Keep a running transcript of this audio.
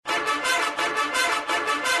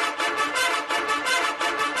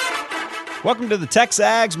Welcome to the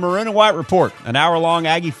Texags Maroon and White Report, an hour-long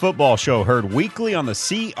Aggie football show heard weekly on the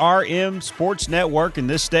CRM Sports Network in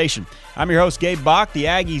this station. I'm your host, Gabe Bach. The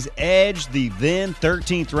Aggies edged the then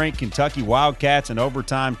 13th-ranked Kentucky Wildcats in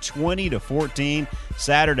overtime 20-14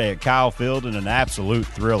 Saturday at Kyle Field in an absolute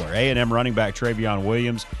thriller. A&M running back Travion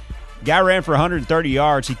Williams, guy ran for 130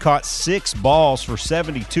 yards. He caught 6 balls for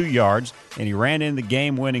 72 yards, and he ran in the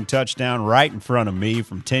game-winning touchdown right in front of me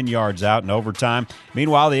from 10 yards out in overtime.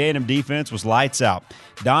 Meanwhile, the A&M defense was lights out,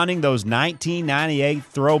 donning those 1998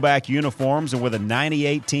 throwback uniforms and with a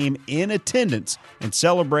 98 team in attendance and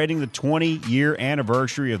celebrating the 20-year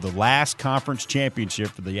anniversary of the last conference championship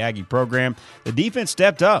for the Aggie program. The defense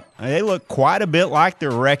stepped up. They look quite a bit like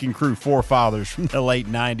their wrecking crew forefathers from the late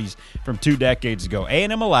 90s from 2 decades ago.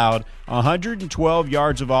 A&M allowed 112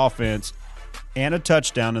 yards of offense and a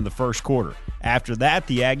touchdown in the first quarter. After that,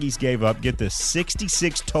 the Aggies gave up, get this,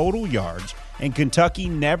 66 total yards, and Kentucky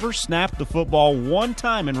never snapped the football one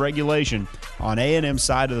time in regulation on A&M's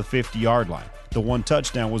side of the 50-yard line. The one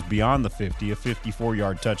touchdown was beyond the 50, a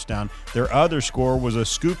 54-yard touchdown. Their other score was a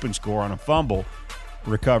scoop and score on a fumble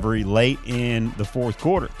recovery late in the fourth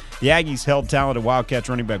quarter. The Aggies held talented Wildcats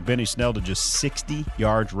running back Benny Snell to just 60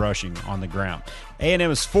 yards rushing on the ground. A&M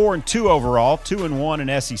is 4-2 overall, 2-1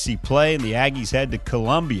 in SEC play, and the Aggies head to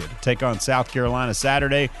Columbia to take on South Carolina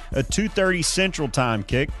Saturday, a 2:30 Central Time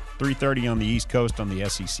kick, 3:30 on the East Coast on the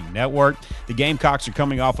SEC Network. The Gamecocks are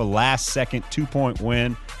coming off a last-second 2-point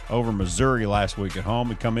win over Missouri last week at home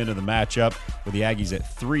and come into the matchup with the Aggies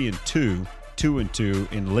at 3-2.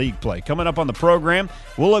 2-2 in league play. Coming up on the program,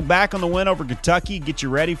 we'll look back on the win over Kentucky, get you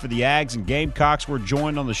ready for the Ags and Gamecocks. We're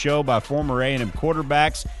joined on the show by former A&M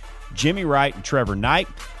quarterbacks Jimmy Wright and Trevor Knight,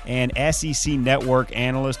 and SEC Network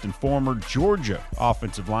analyst and former Georgia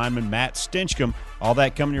offensive lineman Matt Stinchcomb. All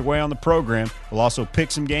that coming your way on the program. We'll also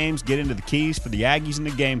pick some games, get into the keys for the Aggies and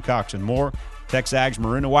the Gamecocks, and more. Texags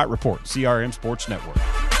Maroon and White Report, CRM Sports Network.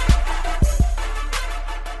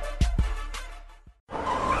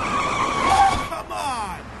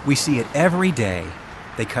 We see it every day.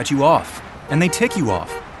 They cut you off, and they tick you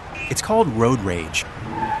off. It's called road rage.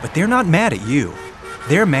 But they're not mad at you.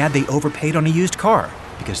 They're mad they overpaid on a used car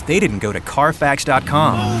because they didn't go to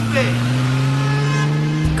Carfax.com.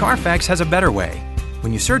 Carfax has a better way.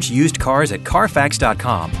 When you search used cars at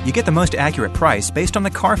Carfax.com, you get the most accurate price based on the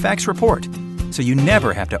Carfax report. So you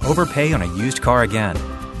never have to overpay on a used car again.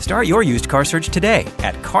 Start your used car search today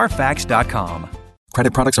at Carfax.com.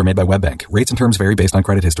 Credit products are made by WebBank. Rates and terms vary based on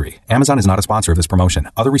credit history. Amazon is not a sponsor of this promotion.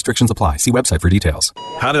 Other restrictions apply. See website for details.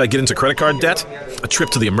 How did I get into credit card debt? A trip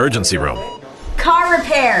to the emergency room. Car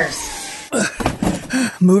repairs.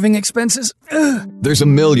 Moving expenses. There's a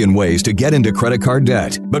million ways to get into credit card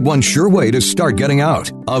debt, but one sure way to start getting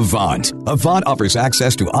out: Avant. Avant offers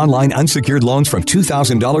access to online unsecured loans from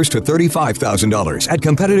 $2,000 to $35,000 at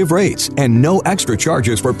competitive rates and no extra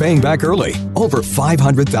charges for paying back early. Over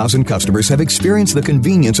 500,000 customers have experienced the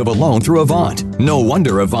convenience of a loan through Avant. No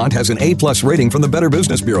wonder Avant has an A+ rating from the Better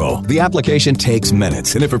Business Bureau. The application takes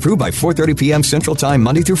minutes, and if approved by 4:30 p.m. Central Time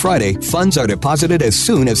Monday through Friday, funds are deposited as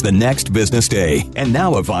soon as the next business day. And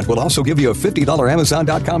now Avant will also give you a $50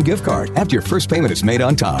 Amazon.com gift card after your first payment is made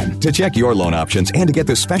on time. To check your loan options and to get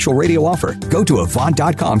this special radio offer, go to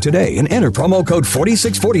Avant.com today and enter promo code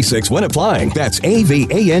 4646 when applying. That's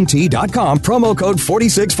AVANT.com, promo code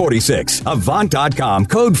 4646. Avant.com,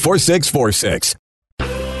 code 4646.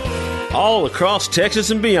 All across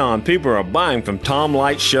Texas and beyond, people are buying from Tom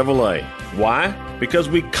Light Chevrolet. Why? Because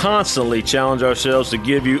we constantly challenge ourselves to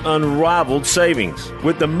give you unrivaled savings.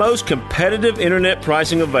 With the most competitive internet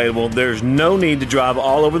pricing available, there's no need to drive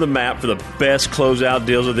all over the map for the best closeout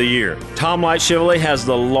deals of the year. Tom Light Chevrolet has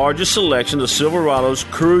the largest selection of Silverados,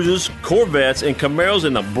 Cruzes, Corvettes, and Camaros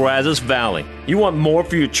in the Brazos Valley. You want more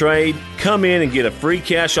for your trade? Come in and get a free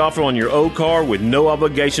cash offer on your old car with no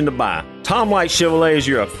obligation to buy. Tom Light Chevrolet is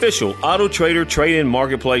your official Auto Trader trade-in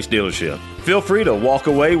marketplace dealership. Feel free to walk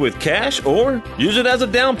away with cash or use it as a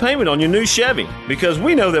down payment on your new Chevy, because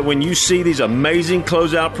we know that when you see these amazing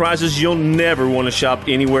closeout prices, you'll never want to shop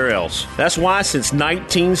anywhere else. That's why since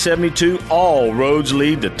 1972, all roads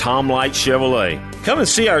lead to Tom Light Chevrolet. Come and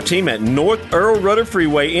see our team at North Earl Rudder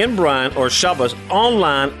Freeway in Bryan or shop us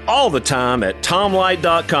online all the time at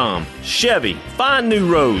TomLight.com. Chevy, find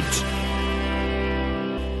new roads.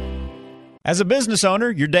 As a business owner,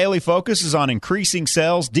 your daily focus is on increasing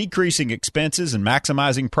sales, decreasing expenses, and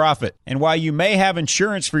maximizing profit. And while you may have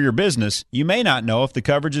insurance for your business, you may not know if the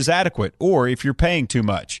coverage is adequate or if you're paying too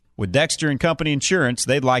much. With Dexter & Company Insurance,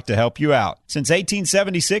 they'd like to help you out. Since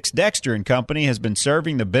 1876, Dexter & Company has been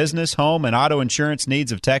serving the business, home, and auto insurance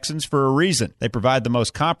needs of Texans for a reason. They provide the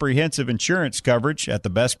most comprehensive insurance coverage at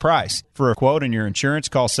the best price. For a quote on your insurance,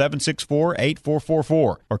 call 764-8444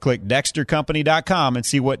 or click DexterCompany.com and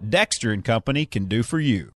see what Dexter & Company can do for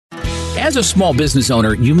you. As a small business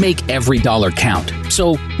owner, you make every dollar count.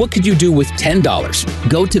 So what could you do with $10?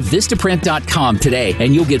 Go to Vistaprint.com today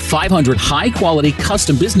and you'll get 500 high-quality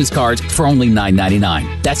custom business cards for only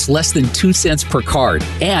 $9.99. That's less than 2 cents per card.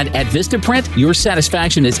 And at Vistaprint, your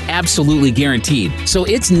satisfaction is absolutely guaranteed. So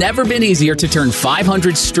it's never been easier to turn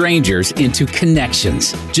 500 strangers into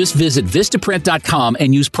connections. Just visit Vistaprint.com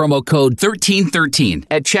and use promo code 1313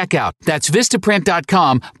 at checkout. That's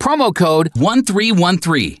Vistaprint.com, promo code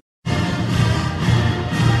 1313.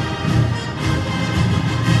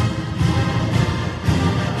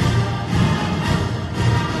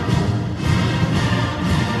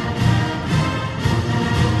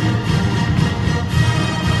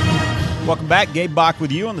 Welcome back. Gabe Bach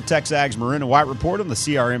with you on the Texags Maroon and White Report on the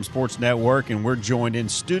CRM Sports Network, and we're joined in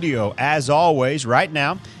studio, as always, right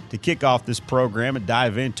now to kick off this program and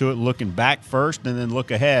dive into it, looking back first and then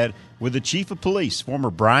look ahead with the Chief of Police, former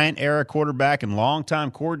Bryant-era quarterback and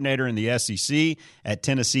longtime coordinator in the SEC at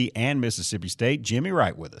Tennessee and Mississippi State, Jimmy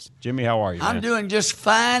Wright with us. Jimmy, how are you, man? I'm doing just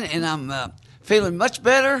fine, and I'm feeling much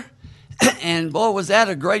better. And, boy, was that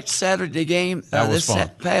a great Saturday game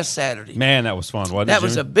past Saturday. Man, that was fun, wasn't it, That Jimmy?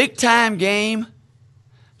 was a big-time game.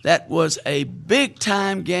 That was a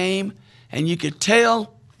big-time game, and you could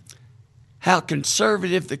tell how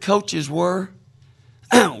conservative the coaches were,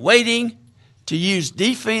 waiting to use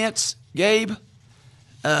defense, Gabe,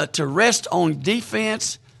 to rest on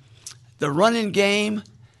defense, the running game,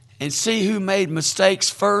 and see who made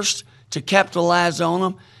mistakes first to capitalize on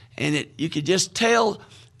them. And you could just tell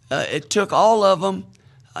it took all of them,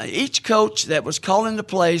 each coach that was calling the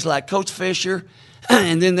plays, like Coach Fisher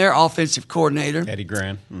and then their offensive coordinator, Eddie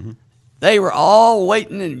Gran. Mm-hmm. They were all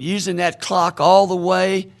waiting and using that clock all the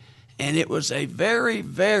way, and it was a very,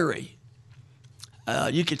 very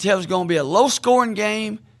you could tell it was going to be a low-scoring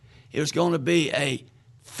game. It was going to be a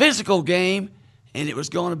physical game, and it was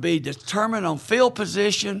going to be determined on field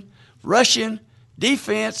position, rushing,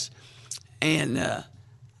 defense, and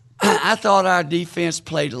I thought our defense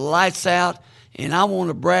played lights out, and I want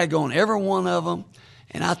to brag on every one of them.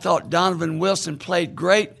 And I thought Donovan Wilson played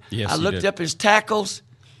great. Yes, I looked up his tackles.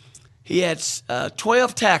 He had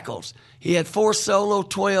 12 tackles. He had 4 solo,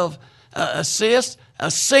 12 assists. A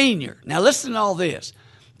senior. Now listen to all this.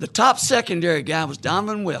 The top secondary guy was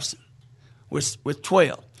Donovan Wilson with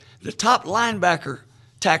 12. The top linebacker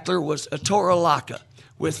tackler was Toro Laka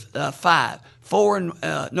with 5.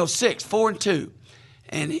 6, 4 and 2.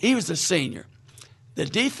 And he was a senior. The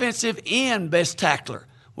defensive end best tackler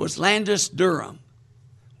was Landis Durham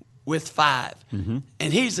with 5. Mm-hmm.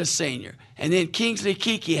 And he's a senior. And then Kingsley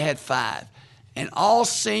Keke had 5. And all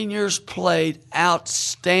seniors played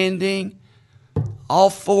outstanding. All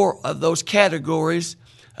 4 of those categories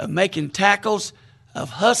of making tackles, of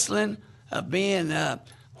hustling, of being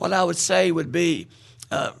what I would say would be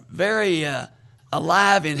very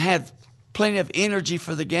alive and had plenty of energy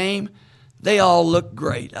for the game. They all looked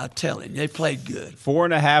great, I tell you. They played good.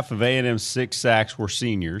 4.5 of A&M's 6 sacks were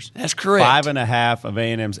seniors. That's correct. 5.5 of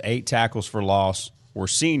A&M's 8 tackles for loss were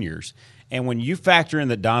seniors. And when you factor in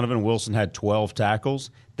that Donovan Wilson had 12 tackles,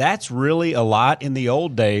 that's really a lot in the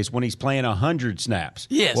old days when he's playing 100 snaps.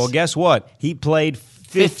 Yes. Well, guess what? He played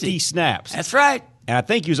 50 snaps. That's right. And I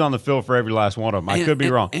think he was on the field for every last one of them. I could be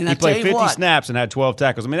wrong. And he played 50 snaps and had 12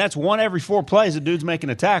 tackles. I mean, that's 1 every 4 plays the dude's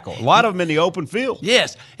making a tackle. A lot of them in the open field.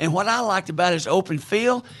 Yes. And what I liked about his open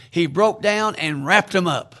field, he broke down and wrapped them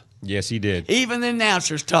up. Yes, he did. Even the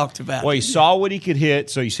announcers talked about it. Well, he saw what he could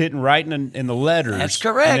hit, so he's hitting right in the letters. That's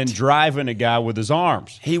correct. And then driving a guy with his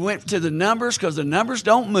arms. He went to the numbers because the numbers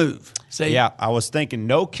don't move. See? Yeah, I was thinking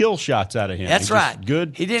no kill shots out of him. That's right.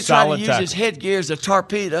 Good, he didn't try to use tackle. his headgear as a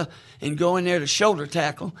torpedo and go in there to shoulder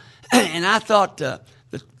tackle. And I thought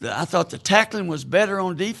the tackling was better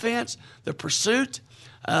on defense. The pursuit,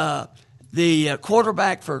 the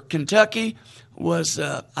quarterback for Kentucky was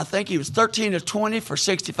I think he was 13 of 20 for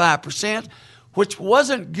 65%, which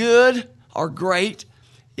wasn't good or great.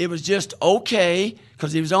 It was just okay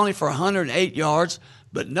because he was only for 108 yards,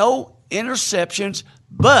 but no interceptions.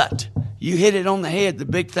 But you hit it on the head. The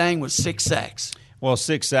big thing was 6 sacks. Well,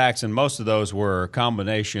 6 sacks, and most of those were a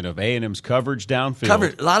combination of A&M's coverage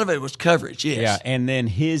downfield. A lot of it was coverage, yes. Yeah, and then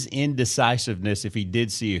his indecisiveness if he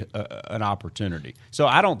did see an opportunity. So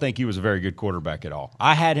I don't think he was a very good quarterback at all.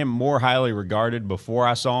 I had him more highly regarded before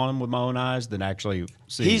I saw him with my own eyes than actually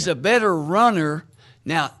seeing He's him. a better runner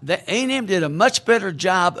Now, the A&M did a much better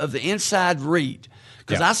job of the inside read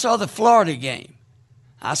because I saw the Florida game.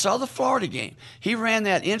 He ran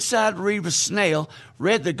that inside read with Snell,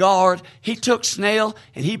 read the guard. He took Snell,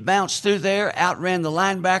 and he bounced through there, outran the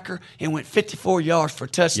linebacker, and went 54 yards for a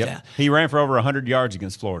touchdown. Yep. He ran for over 100 yards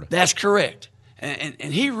against Florida. That's correct. And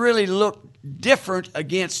he really looked different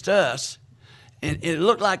against us. And it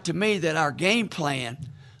looked like to me that our game plan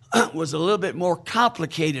was a little bit more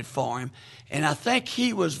complicated for him. And I think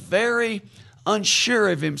he was very unsure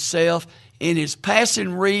of himself in his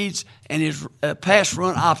passing reads and his pass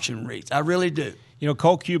run option reads. I really do. You know,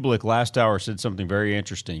 Cole Kublik last hour said something very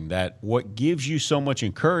interesting, that what gives you so much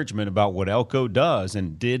encouragement about what Elko does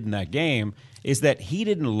and did in that game is that he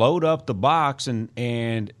didn't load up the box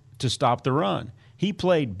and to stop the run. He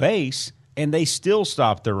played base, and they still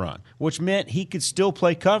stopped the run, which meant he could still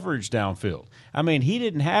play coverage downfield. I mean, he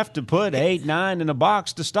didn't have to put 8, 9 in the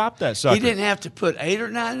box to stop that sucker. He didn't have to put 8 or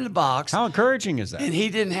 9 in the box. How encouraging is that? And he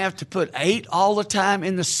didn't have to put 8 all the time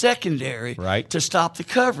in the secondary to stop the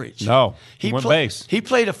coverage. No, he went base. He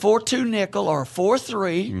played a 4-2 nickel or a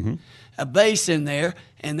 4-3, a base in there,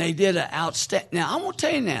 and they did an outstanding. Now, I'm going to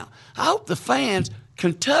tell you now, I hope the fans,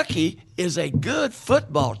 Kentucky is a good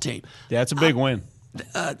football team. That's a big win.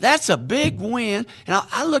 That's a big win. And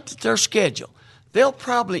I looked at their schedule. They'll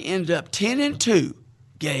probably end up 10-2,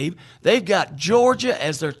 Gabe. They've got Georgia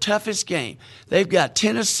as their toughest game. They've got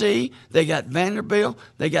Tennessee. They got Vanderbilt.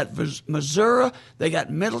 They got Missouri. They got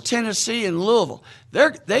Middle Tennessee and Louisville.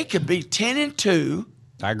 They could be 10-2.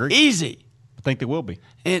 I agree. Easy. I think they will be.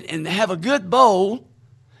 And have a good bowl,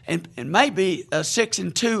 and maybe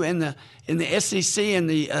 6-2 in the SEC and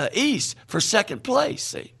the East for second place.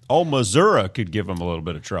 See. Oh, Missouri could give them a little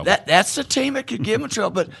bit of trouble. That's the team that could give them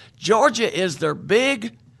trouble. But Georgia is their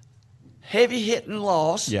big, heavy-hitting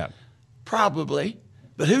loss. Yeah. Probably.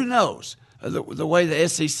 But who knows the way the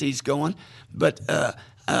SEC's going. But I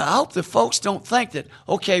hope the folks don't think that,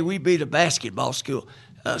 okay, we beat a basketball school.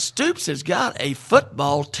 Stoops has got a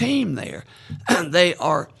football team there. They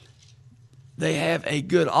have a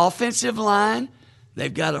good offensive line.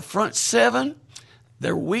 They've got a front seven.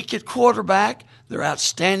 They're weak at quarterback. They're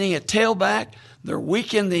outstanding at tailback. They're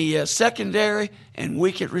weak in the secondary and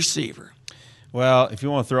weak at receiver. Well, if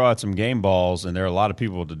you want to throw out some game balls, and there are a lot of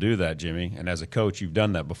people to do that, Jimmy, and as a coach you've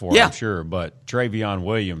done that before, I'm sure, but Travion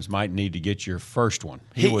Williams might need to get your first one.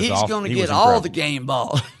 He's going to get all the game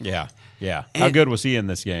balls. Yeah. How good was he in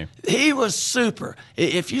this game? He was super.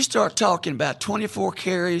 If you start talking about 24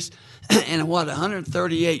 carries and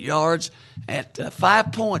 138 yards at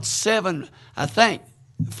 5.7, I think,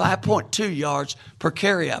 5.2 yards per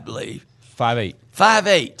carry, I believe. 5.8.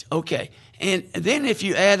 5.8, okay. And then if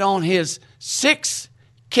you add on his 6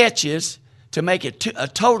 catches to make it a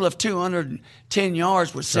total of 210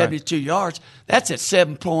 yards with 72 yards, that's at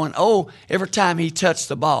 7.0 every time he touched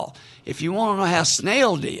the ball. If you want to know how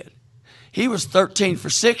Snell did, he was 13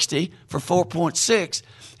 for 60 for 4.6,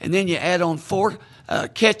 and then you add on 4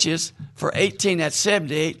 catches for 18 at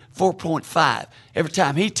 78, 4.5 every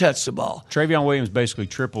time he touched the ball. Travion Williams basically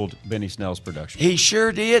tripled Benny Snell's production. He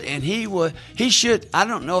sure did, and he should. I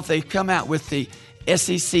don't know if they've come out with the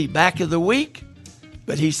SEC back of the week,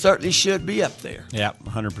 but he certainly should be up there. Yeah,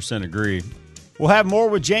 100% agree. We'll have more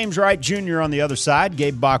with James Wright Jr. on the other side.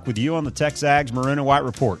 Gabe Bach with you on the Texags Maroon and White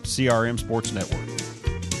Report, CRM Sports Network.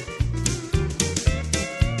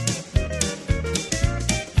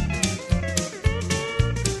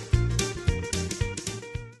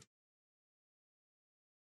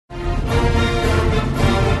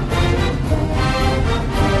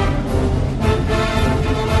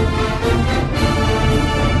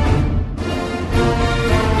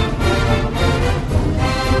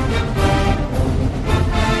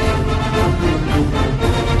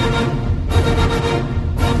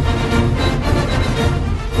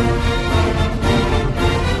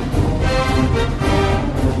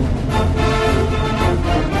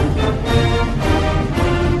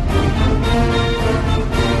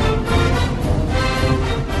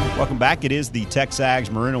 Back. It is the Texags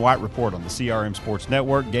Maroon and White Report on the CRM Sports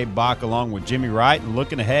Network. Gabe Bach along with Jimmy Wright, and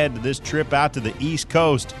looking ahead to this trip out to the East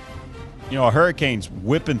Coast. You know, a hurricane's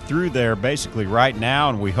whipping through there basically right now,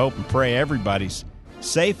 and we hope and pray everybody's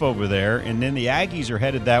safe over there. And then the Aggies are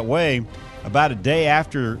headed that way about a day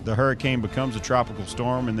after the hurricane becomes a tropical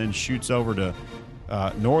storm and then shoots over to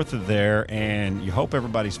north of there, and you hope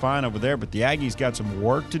everybody's fine over there. But the Aggies got some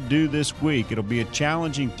work to do this week. It'll be a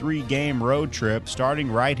challenging 3-game road trip starting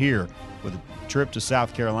right here with a trip to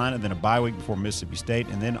South Carolina, then a bye week before Mississippi State,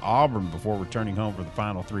 and then Auburn before returning home for the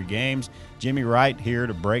final 3 games. Jimmy Wright here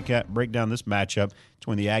to break down this matchup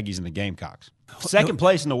between the Aggies and the Gamecocks. Second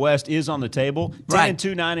place in the West is on the table.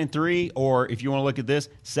 10-2, 9-3, or if you want to look at this,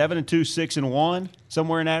 7-2, 6-1,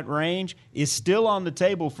 somewhere in that range, is still on the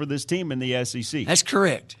table for this team in the SEC. That's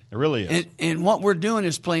correct. It really is. And what we're doing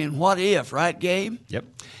is playing what if, right, Gabe? Yep.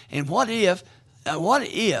 And what if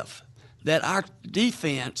that our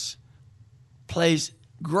defense plays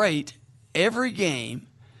great every game,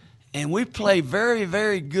 and we play very,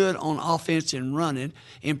 very good on offense and running,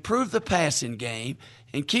 improve the passing game,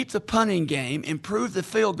 and keep the punting game, improve the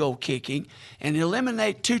field goal kicking, and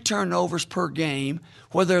eliminate 2 turnovers per game,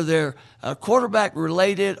 whether they're quarterback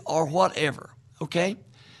related or whatever, okay?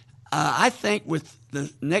 I think with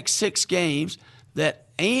the next 6 games that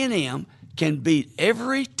A&M can beat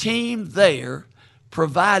every team there,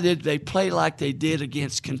 provided they play like they did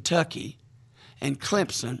against Kentucky and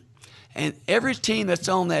Clemson, and every team that's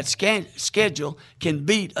on that schedule can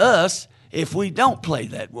beat us if we don't play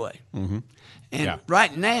that way. Mm-hmm. And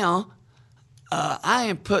right now, I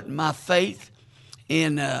am putting my faith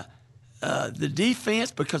in the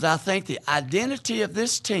defense, because I think the identity of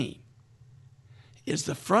this team is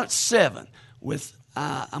the front 7 with,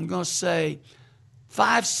 I'm going to say,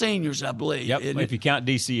 5 seniors, I believe. Yep. If you count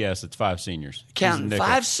DCS, it's 5 seniors. Counting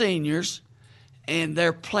 5 seniors, and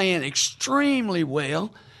they're playing extremely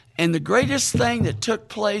well. And the greatest thing that took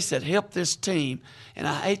place that helped this team, and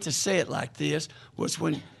I hate to say it like this, was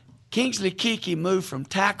when Kingsley Keke moved from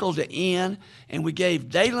tackle to end, and we gave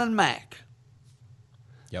Dalen Mack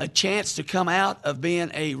a chance to come out of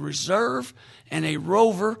being a reserve and a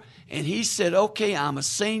rover. And he said, okay, I'm a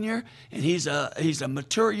senior, and he's a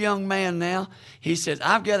mature young man now. He said,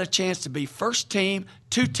 I've got a chance to be first team,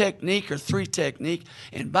 2 technique or 3 technique,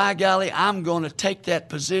 and by golly, I'm going to take that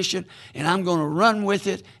position, and I'm going to run with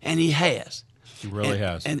it, and he has. He really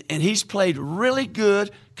has. And he's played really good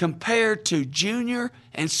compared to junior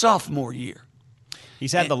and sophomore year.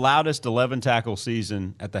 He's had the loudest 11-tackle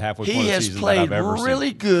season at the halfway point of the season that I've ever seen. He has played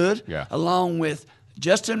really good, Yeah. along with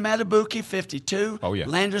Justin Matabuki, 52,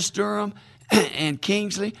 Landis Durham, and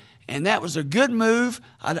Kingsley. And that was a good move.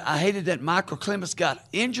 I hated that Michael Clemens got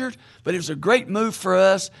injured, but it was a great move for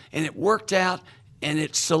us, and it worked out, and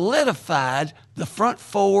it solidified the front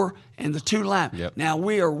 4 and the 2 linebackers. Yep. Now,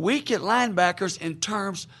 we are weak at linebackers in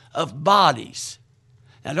terms of bodies.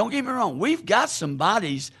 Now, don't get me wrong. We've got some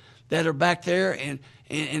bodies that are back there, and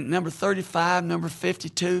number 35, number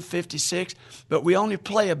 52, 56, but we only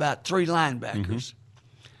play about 3 linebackers. Mm-hmm.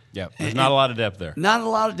 Yeah, there's not a lot of depth there. Not a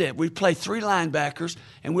lot of depth. We play 3 linebackers,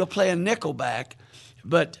 and we'll play a nickel back,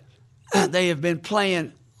 but they have been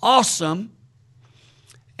playing awesome,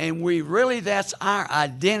 and that's our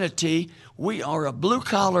identity. We are a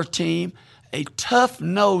blue-collar team, a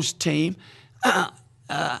tough-nosed team.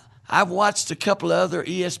 I've watched a couple of other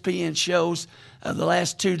ESPN shows the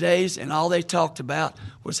last 2 days, and all they talked about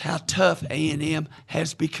was how tough A&M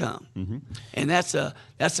has become. Mm-hmm. And that's a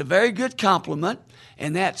very good compliment,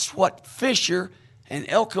 and that's what Fisher and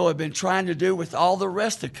Elko have been trying to do with all the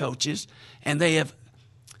rest of the coaches, and they have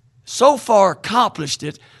so far accomplished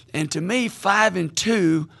it. And to me,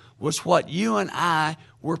 5-2 was what you and I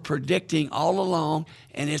were predicting all along,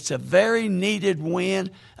 and it's a very needed win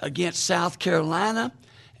against South Carolina.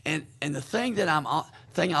 And the thing that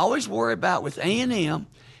I always worry about with A&M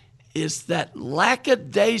is that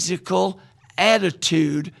lackadaisical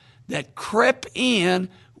attitude that crept in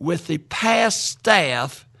with the past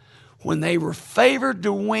staff when they were favored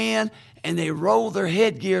to win, and they rolled their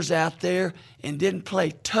headgears out there and didn't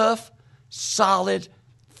play tough, solid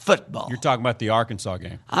football. You're talking about the Arkansas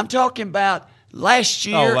game. I'm talking about last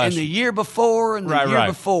year and the year before and the year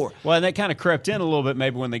before. Well, and they kind of crept in a little bit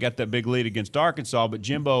maybe when they got that big lead against Arkansas, but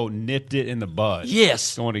Jimbo nipped it in the bud.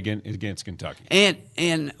 Yes. Going against Kentucky.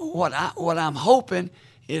 And what I'm hoping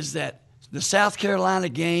is that the South Carolina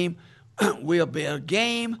game will be a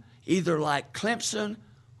game either like Clemson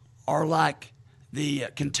or like the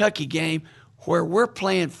Kentucky game where we're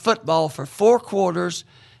playing football for 4 quarters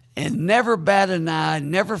and never bat an eye,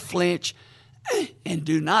 never flinch, and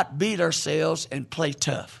do not beat ourselves and play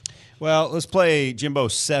tough. Well, let's play Jimbo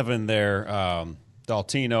 7 there,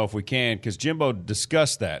 Daltino, if we can, because Jimbo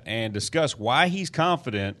discussed that and discussed why he's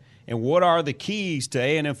confident and what are the keys to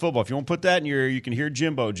A&M football. If you want to put that in your ear, you can hear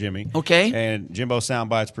Jimbo, Jimmy. Okay. And Jimbo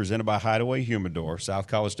Soundbites presented by Hideaway Humidor, South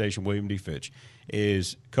College Station, William D. Fitch,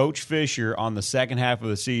 is Coach Fisher on the second half of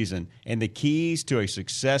the season and the keys to a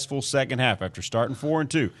successful second half after starting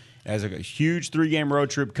 4-2. As a huge 3-game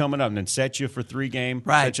road trip coming up, and then set you for 3 games,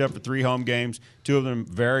 set you up for 3 home games. 2 of them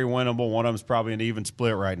very winnable. One of them's probably an even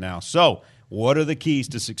split right now. So, what are the keys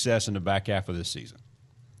to success in the back half of this season?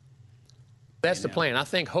 That's the plan. I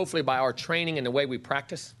think hopefully by our training and the way we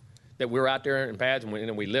practice, that we're out there in pads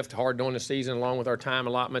and we lift hard during the season along with our time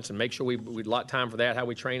allotments and make sure we allot time for that, how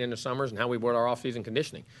we train in the summers and how we work our off-season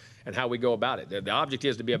conditioning and how we go about it. The object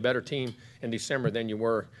is to be a better team in December than you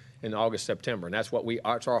were in August, September. And that's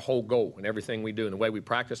it's our whole goal in everything we do. And the way we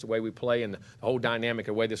practice, the way we play, and the whole dynamic,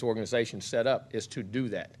 the way this organization's set up is to do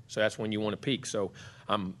that. So that's when you want to peak. So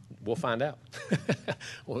we'll find out.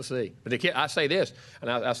 We'll see. But I say this,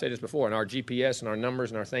 and I say this before, in our GPS and our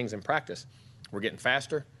numbers and our things in practice, we're getting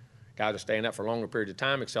faster. Guys are staying up for longer periods of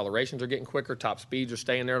time. Accelerations are getting quicker. Top speeds are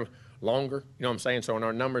staying there longer. You know what I'm saying? So in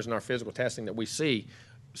our numbers and our physical testing that we see,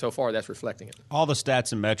 so far, that's reflecting it. All the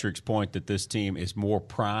stats and metrics point that this team is more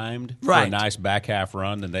primed for a nice back half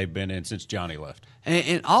run than they've been in since Johnny left.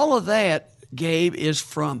 And all of that, Gabe, is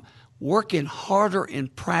from working harder in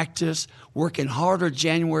practice, working harder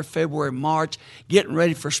January, February, March, getting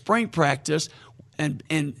ready for spring practice, and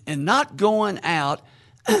not going out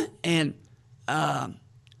and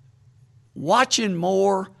watching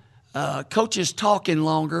more, coaches talking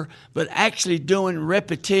longer, but actually doing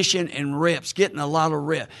repetition and reps, getting a lot of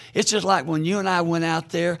reps. It's just like when you and I went out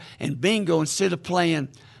there and bingo, instead of playing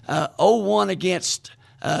 0-1 against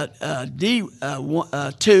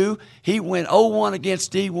D2, he went 0-1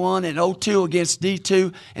 against D1 and 0-2 against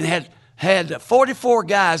D2 and had 44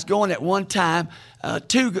 guys going at one time,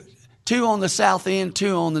 two on the south end,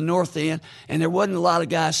 two on the north end, and there wasn't a lot of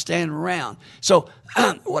guys standing around. So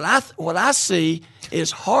what I see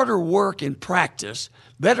is harder work in practice,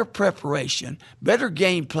 better preparation, better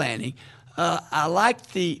game planning. I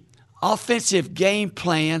like the offensive game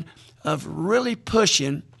plan of really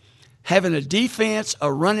pushing, having a defense,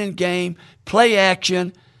 a running game, play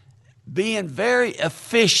action, being very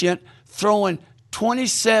efficient, throwing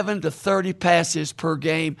 27 to 30 passes per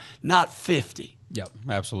game, not 50. Yep,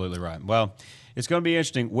 absolutely right. Well, it's going to be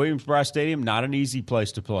interesting. Williams-Brice Stadium, not an easy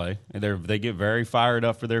place to play. They get very fired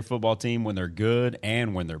up for their football team when they're good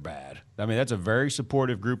and when they're bad. I mean, that's a very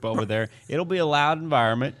supportive group over there. It'll be a loud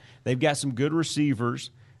environment. They've got some good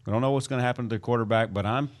receivers. I don't know what's going to happen to their quarterback, but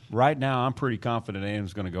I'm pretty confident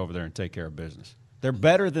A&M's going to go over there and take care of business. They're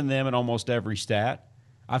better than them in almost every stat.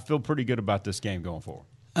 I feel pretty good about this game going forward.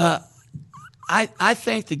 I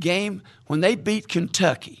think the game, when they beat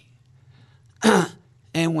Kentucky,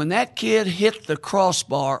 and when that kid hit the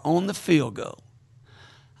crossbar on the field goal,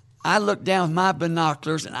 I looked down with my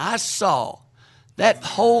binoculars and I saw that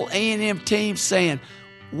whole A&M team saying,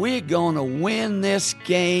 we're going to win this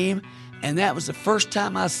game. And that was the first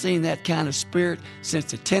time I've seen that kind of spirit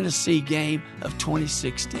since the Tennessee game of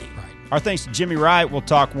 2016. Right. Our thanks to Jimmy Wright. We'll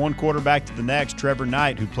talk one quarterback to the next. Trevor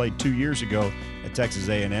Knight, who played 2 years ago at Texas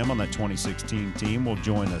A&M on that 2016 team, will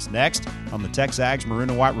join us next on the TexAgs Maroon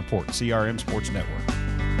and White Report, CRM Sports Network.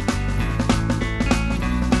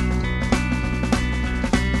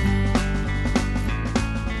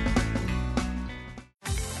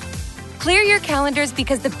 Clear your calendars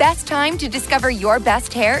because the best time to discover your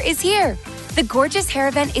best hair is here. The Gorgeous Hair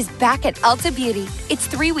Event is back at Ulta Beauty. It's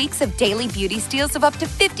 3 weeks of daily beauty steals of up to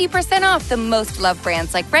 50% off the most loved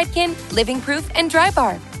brands like Redken, Living Proof, and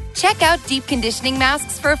Drybar. Check out deep conditioning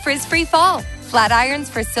masks for a frizz-free fall, flat irons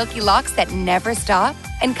for silky locks that never stop,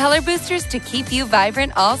 and color boosters to keep you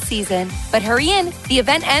vibrant all season. But hurry in, the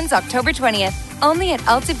event ends October 20th, only at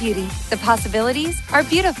Ulta Beauty. The possibilities are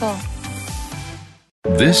beautiful.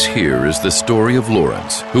 This here is the story of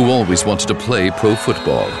Lawrence, who always wanted to play pro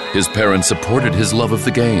football. His parents supported his love of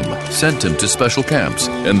the game, sent him to special camps,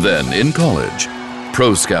 and then in college,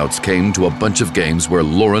 pro scouts came to a bunch of games where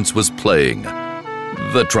Lawrence was playing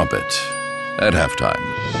the trumpet at halftime.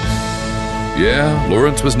 Yeah,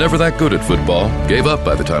 Lawrence was never that good at football, gave up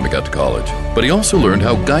by the time he got to college. But he also learned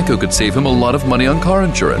how Geico could save him a lot of money on car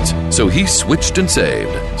insurance, so he switched and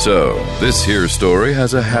saved. So, this here story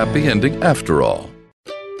has a happy ending after all.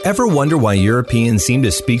 Ever wonder why Europeans seem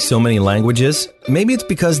to speak so many languages? Maybe it's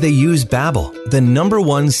because they use Babbel, the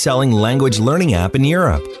 #1 selling language learning app in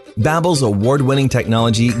Europe. Babbel's award-winning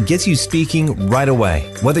technology gets you speaking right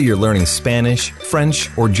away, whether you're learning Spanish, French,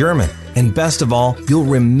 or German. And best of all, you'll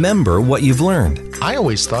remember what you've learned. I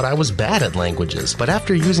always thought I was bad at languages, but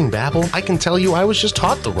after using Babbel, I can tell you I was just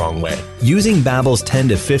taught the wrong way. Using Babbel's 10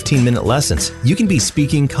 to 15-minute lessons, you can be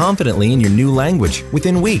speaking confidently in your new language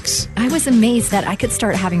within weeks. I was amazed that I could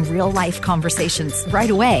start having real-life conversations right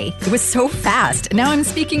away. It was so fast. Now I'm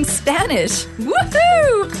speaking Spanish.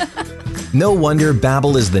 Woohoo! No wonder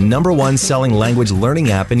Babbel is the #1 selling language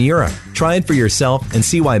learning app in Europe. Try it for yourself and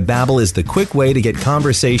see why Babbel is the quick way to get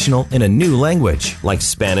conversational in a new language, like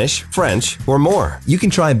Spanish, French, or more. You can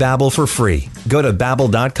try Babbel for free. Go to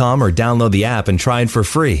Babbel.com or download the app and try it for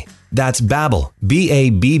free. That's Babbel, Babbel.com.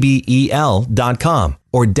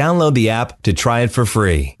 or download the app to try it for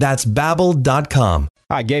free. That's Babbel.com.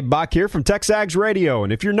 Hi, Gabe Bach here from TexAgs Radio,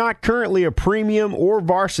 and if you're not currently a premium or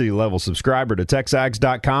varsity level subscriber to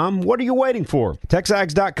TexAgs.com, what are you waiting for?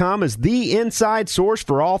 TexAgs.com is the inside source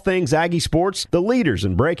for all things Aggie sports, the leaders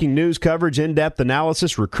in breaking news coverage, in-depth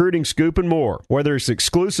analysis, recruiting scoop, and more. Whether it's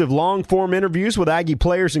exclusive long-form interviews with Aggie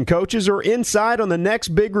players and coaches or insight on the next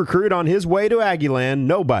big recruit on his way to Aggieland,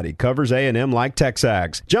 nobody covers A&M like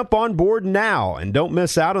TexAgs. Jump on board now and don't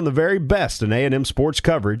miss out on the very best in A&M sports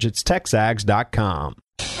coverage. It's TexAgs.com.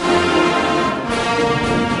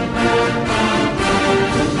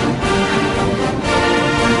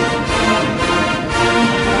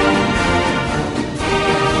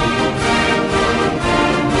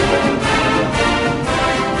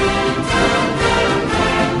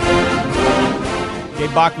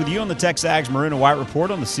 Gabe Bach with you on the TexAgs Maroon and White Report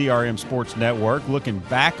on the CRM Sports Network. Looking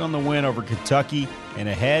back on the win over Kentucky and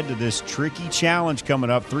ahead to this tricky challenge coming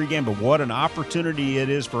up, 3-game, but what an opportunity it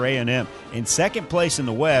is for A&M. In second place in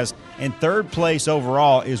the West and third place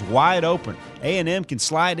overall is wide open. A&M can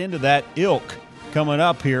slide into that ilk coming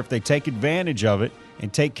up here if they take advantage of it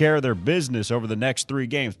and take care of their business over the next 3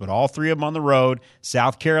 games. But all 3 of them on the road,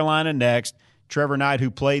 South Carolina next. Trevor Knight, who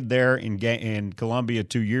played there in Columbia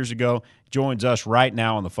 2 years ago, joins us right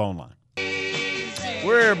now on the phone line.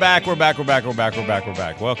 We're back. Welcome back.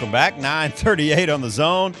 9:38 on the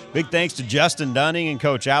Zone. Big thanks to Justin Dunning and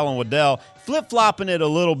Coach Alan Waddell. Flip-flopping it a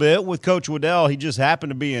little bit with Coach Waddell. He just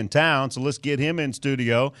happened to be in town, so let's get him in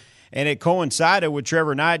studio. And it coincided with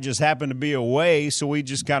Trevor Knight just happened to be away, so we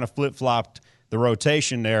just kind of flip-flopped the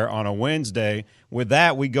rotation there on a Wednesday. With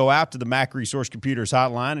that, we go out to the Mac Resource Computers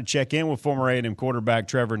hotline and check in with former A&M quarterback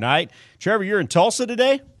Trevor Knight. Trevor, you're in Tulsa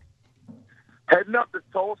today? Heading up to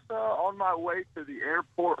Tulsa, on my way to the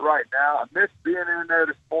airport right now. I missed being in there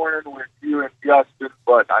this morning with you and Justin,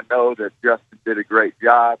 but I know that Justin did a great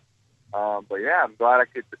job. But, yeah, I'm glad I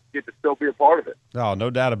get to still be a part of it. Oh, no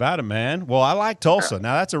doubt about it, man. Well, I like Tulsa.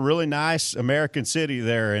 Now, that's a really nice American city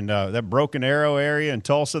there in that Broken Arrow area in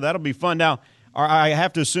Tulsa. That'll be fun. Now, I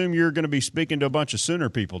have to assume you're going to be speaking to a bunch of Sooner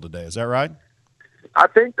people today. Is that right? I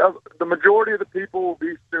think the majority of the people will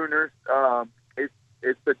be Sooners.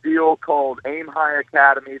 It's a deal called Aim High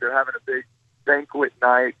Academy. They're having a big banquet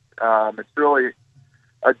night. It's really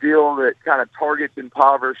a deal that kind of targets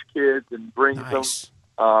impoverished kids and brings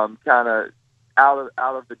them kind of out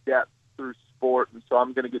of the depths through sport. And so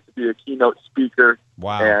I'm going to get to be a keynote speaker.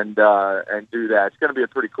 Wow. And do that. It's going to be a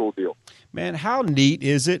pretty cool deal. Man, how neat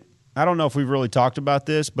is it? I don't know if we've really talked about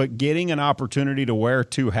this, but getting an opportunity to wear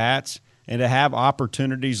 2 hats and to have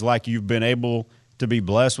opportunities like you've been able to be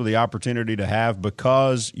blessed with the opportunity to have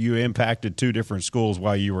because you impacted 2 different schools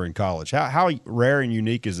while you were in college. How rare and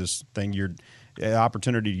unique is this thing, your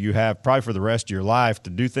opportunity you have probably for the rest of your life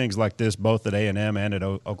to do things like this both at A&M and at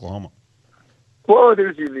Oklahoma? Well, it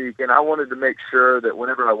is unique, and I wanted to make sure that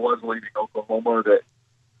whenever I was leaving Oklahoma that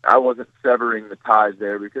I wasn't severing the ties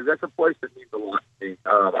there because that's a place that means a lot to me.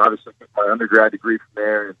 Obviously, I took my undergrad degree from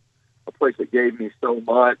there, and a place that gave me so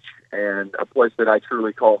much and a place that I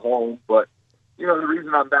truly call home. But you know, the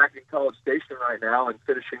reason I'm back in College Station right now and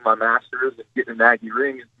finishing my master's and getting an Aggie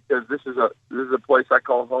ring is because this is a place I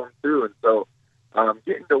call home too. And so,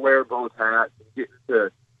 getting to wear both hats and getting to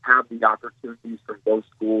have the opportunities from both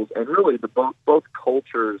schools and really both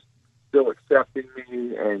cultures still accepting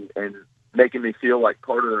me and making me feel like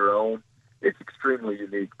part of their own. It's extremely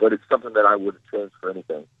unique, but it's something that I wouldn't change for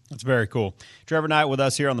anything. That's very cool. Trevor Knight with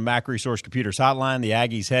us here on the Mac Resource Computers hotline. The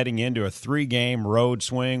Aggies heading into a 3-game road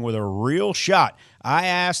swing with a real shot. I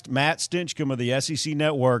asked Matt Stinchcomb of the SEC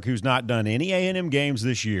Network, who's not done any A&M games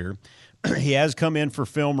this year. He has come in for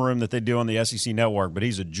film room that they do on the SEC Network, but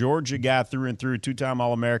he's a Georgia guy through and through, 2-time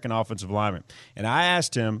All-American offensive lineman. And I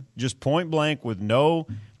asked him, just point blank with no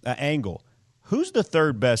angle, who's the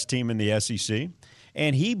 3rd best team in the SEC?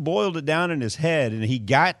 And he boiled it down in his head, and he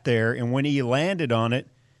got there, and when he landed on it,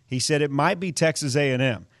 he said it might be Texas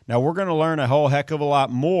A&M. Now, we're going to learn a whole heck of a lot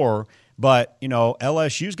more, but, you know,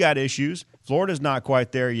 LSU's got issues. Florida's not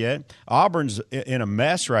quite there yet. Auburn's in a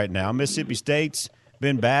mess right now. Mississippi State's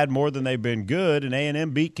been bad more than they've been good, and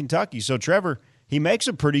A&M beat Kentucky. So, Trevor, he makes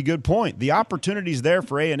a pretty good point. The opportunity's there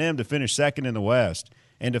for A&M to finish 2nd in the West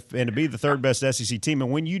and to be the 3rd best SEC team.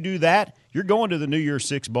 And when you do that, you're going to the New Year's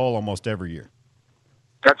Six Bowl almost every year.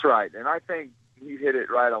 That's right, and I think you hit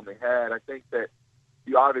it right on the head. I think that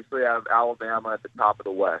you obviously have Alabama at the top of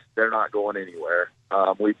the West. They're not going anywhere.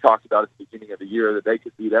 We talked about at the beginning of the year that they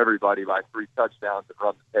could beat everybody by 3 touchdowns and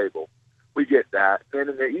run the table. We get that.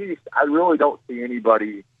 And in the East, I really don't see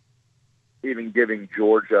anybody even giving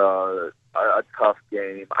Georgia a tough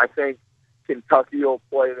game. I think Kentucky will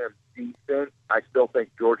play them decent. I still think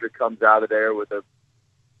Georgia comes out of there with a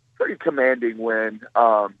pretty commanding win.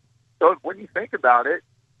 So when you think about it,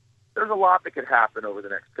 there's a lot that could happen over the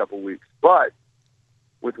next couple of weeks. But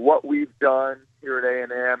with what we've done here at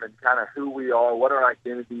A&M and kind of who we are, what our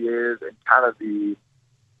identity is, and kind of the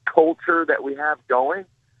culture that we have going,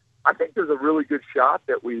 I think there's a really good shot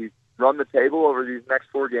that we run the table over these next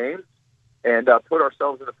 4 games and put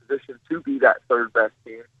ourselves in a position to be that third best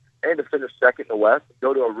team and to finish second in the West and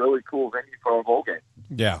go to a really cool venue for a bowl game.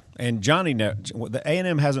 Yeah, and Johnny, the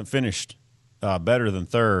A&M hasn't finished better than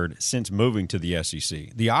third since moving to the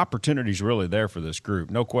SEC. The opportunity's really there for this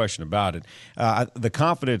group, no question about it. The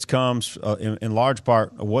confidence comes in large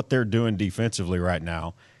part of what they're doing defensively right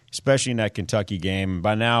now, especially in that Kentucky game.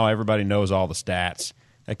 By now, everybody knows all the stats.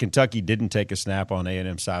 That Kentucky didn't take a snap on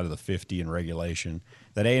A&M's side of the 50 in regulation.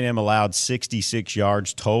 That A&M allowed 66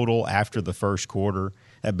 yards total after the first quarter.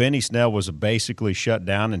 That Benny Snell was basically shut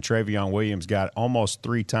down, and Travion Williams got almost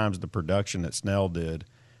 3 times the production that Snell did.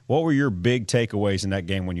 What were your big takeaways in that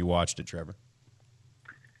game when you watched it, Trevor?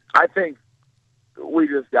 I think we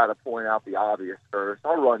just got to point out the obvious first.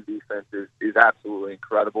 Our run defense is absolutely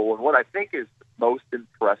incredible. And what I think is most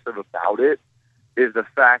impressive about it is the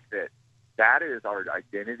fact that that is our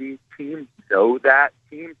identity. Teams know that.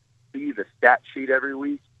 Teams see the stat sheet every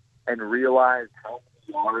week and realize how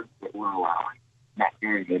many yards that we're allowing. Not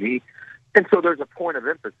very many. And so there's a point of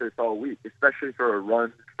emphasis all week, especially for a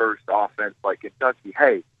run-first offense like Kentucky.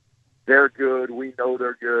 Hey, they're good. We know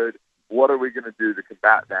they're good. What are we going to do to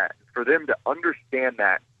combat that? For them to understand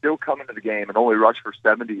that, still come into the game and only rush for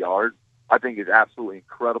 70 yards, I think is absolutely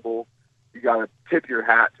incredible. You got to tip your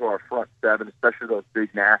hat to our front seven, especially those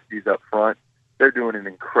big nasties up front. They're doing an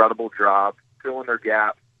incredible job filling their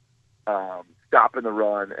gap, stopping the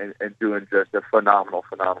run, and doing just a phenomenal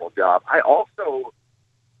job. I also,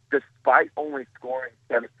 despite only scoring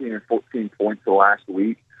 17 and 14 points the last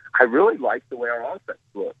week, I really like the way our offense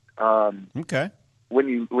looked. Okay. When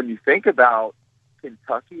you think about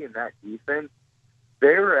Kentucky and that defense,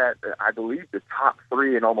 they're at, I believe, the top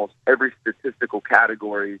 3 in almost every statistical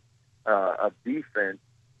category of defense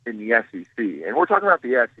in the SEC. And we're talking about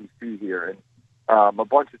the SEC here, and a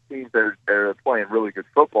bunch of teams that are playing really good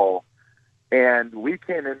football. And we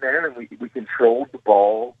came in there and we controlled the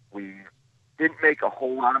ball. We didn't make a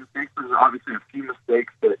whole lot of mistakes. There's obviously a few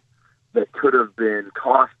mistakes that could have been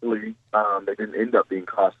costly. They didn't end up being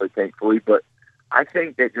costly, thankfully. But I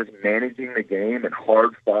think that just managing the game and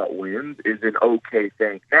hard-fought wins is an okay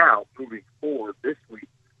thing. Now, moving forward this week,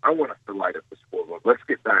 I want us to light up the scoreboard. Let's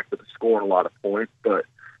get back to the scoring a lot of points. But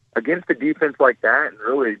against a defense like that, and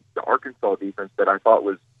really the Arkansas defense that I thought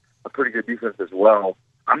was a pretty good defense as well,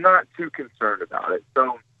 I'm not too concerned about it.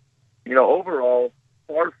 So, overall,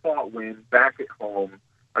 hard-fought win back at home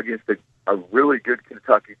against a really good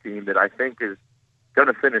Kentucky team that I think is going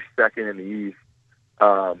to finish second in the East.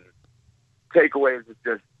 Takeaways is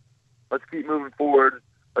just, let's keep moving forward.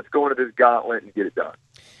 Let's go into this gauntlet and get it done.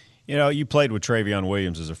 You played with Travion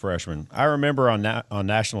Williams as a freshman. I remember on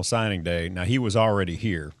National Signing Day, now he was already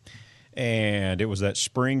here, and it was that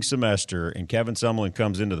spring semester, and Kevin Sumlin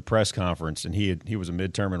comes into the press conference, and he was a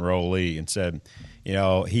midterm enrollee and said,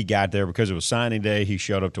 he got there because it was signing day. He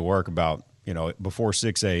showed up to work about, before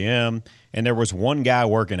 6 a.m., and there was one guy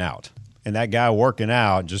working out, and that guy working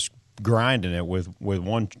out, just grinding it with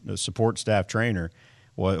one support staff trainer,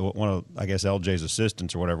 one of, I guess, LJ's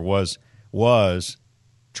assistants or whatever, was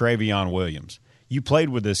Travion Williams. You played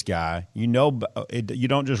with this guy. You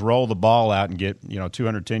don't just roll the ball out and get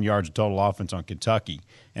 210 yards of total offense on Kentucky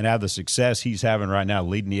and have the success he's having right now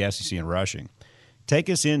leading the SEC in rushing. Take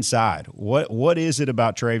us inside. What is it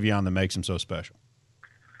about Travion that makes him so special?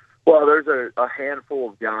 Well, there's a handful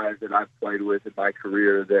of guys that I've played with in my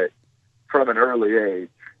career that from an early age,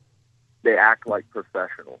 they act like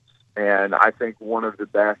professionals. And I think one of the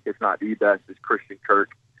best, if not the best, is Christian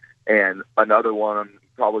Kirk. And another one,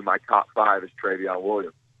 probably my top 5, is Travion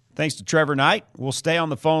Williams. Thanks to Trevor Knight. We'll stay on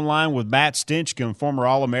the phone line with Matt Stinchcomb, former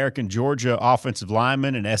All-American Georgia offensive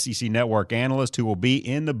lineman and SEC Network analyst, who will be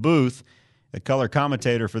in the booth, the color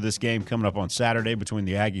commentator for this game coming up on Saturday between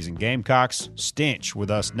the Aggies and Gamecocks. Stinch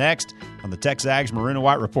with us next on the TexAgs Maroon and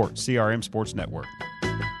White Report, CRM Sports Network.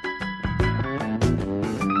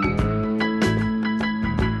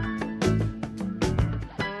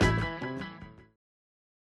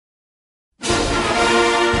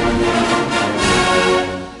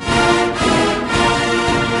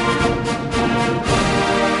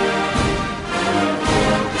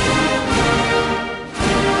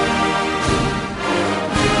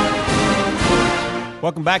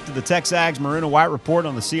 Welcome back to the Texags Maroon and White Report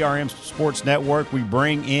on the CRM Sports Network. We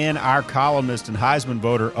bring in our columnist and Heisman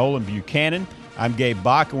voter, Olin Buchanan. I'm Gabe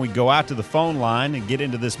Bach, and we go out to the phone line and get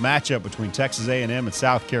into this matchup between Texas A&M and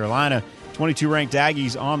South Carolina. 22-ranked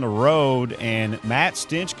Aggies on the road, and Matt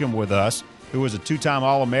Stinchcomb with us, who was a two-time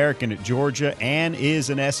All-American at Georgia and is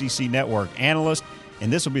an SEC Network analyst.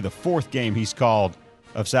 And this will be the fourth game he's called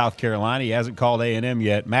of South Carolina. He hasn't called A&M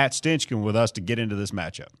yet. Matt Stinchcomb with us to get into this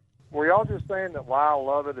matchup. Were y'all just saying that Lyle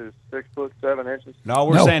Lovett is 6'7"? No,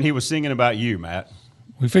 we're saying he was singing about you, Matt.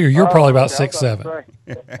 We figure you're probably about 6'7".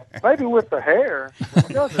 Maybe with the hair.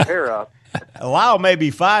 He does his hair up. Lyle may be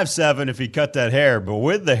 5'7" if he cut that hair, but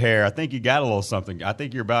with the hair, I think you got a little something. I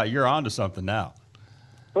think you're onto something now.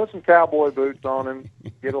 Put some cowboy boots on him,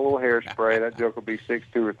 get a little hairspray. That joke will be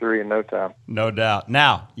 6'2" or 3" in no time. No doubt.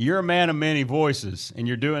 Now, you're a man of many voices, and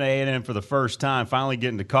you're doing A&M for the first time, finally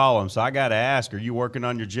getting to call him. So I got to ask, are you working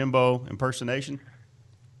on your Jimbo impersonation?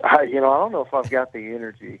 I don't know if I've got the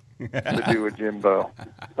energy to do a Jimbo.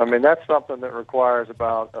 I mean, that's something that requires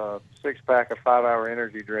about a six-pack of 5-hour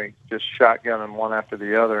energy drinks, just shotgunning one after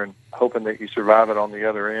the other and hoping that you survive it on the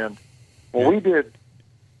other end. Well, we did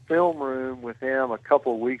film room with him a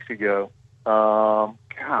couple of weeks ago.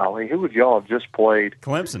 Golly, who would y'all have just played?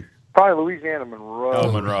 Clemson. Probably Louisiana Monroe.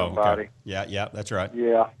 Oh, Monroe. Somebody. Okay. Yeah, that's right.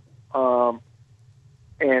 Yeah. And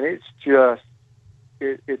it's just,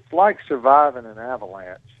 it's like surviving an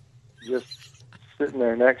avalanche, just sitting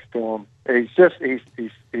there next to him. And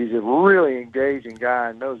he's a really engaging guy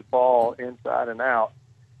and knows ball inside and out.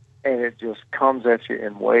 And it just comes at you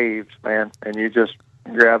in waves, man. And you just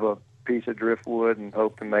grab a piece of driftwood and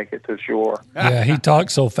hope to make it to shore. Yeah, he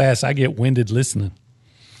talks so fast, I get winded listening.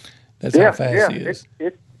 That's how fast he is.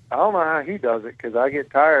 I don't know how he does it because I get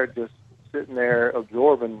tired just sitting there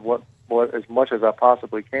absorbing what as much as I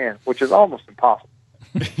possibly can, which is almost impossible.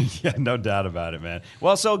 Yeah, no doubt about it, man.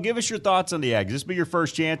 Well, so give us your thoughts on the Aggies. This will be your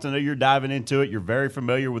first chance. I know you're diving into it. You're very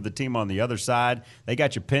familiar with the team on the other side. They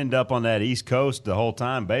got you pinned up on that East Coast the whole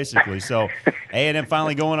time, basically. So A&M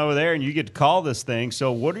finally going over there, and you get to call this thing.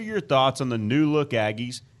 So what are your thoughts on the new-look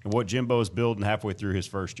Aggies and what Jimbo is building halfway through his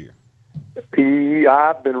first year?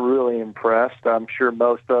 I've been really impressed. I'm sure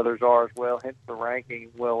most others are as well, hence the ranking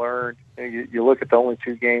well earned. You look at the only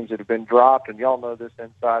two games that have been dropped, and y'all know this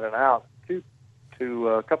inside and out, to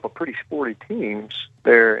a couple of pretty sporty teams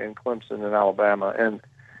there in Clemson and Alabama. And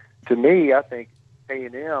to me, I think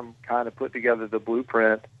A&M kind of put together the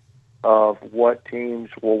blueprint of what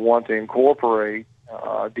teams will want to incorporate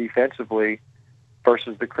defensively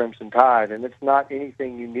versus the Crimson Tide. And it's not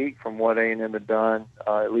anything unique from what A&M had done,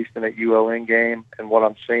 at least in that ULN game, and what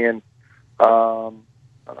I'm seeing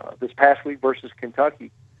this past week versus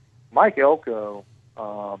Kentucky. Mike Elko,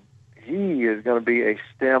 he is going to be a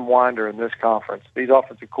stem winder in this conference. These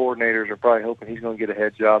offensive coordinators are probably hoping he's going to get a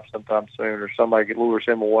head job sometime soon, or somebody lures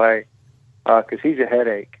him away because he's a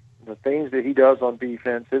headache. The things that he does on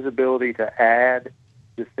defense, his ability to add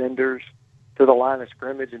defenders to the line of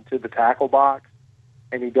scrimmage and to the tackle box,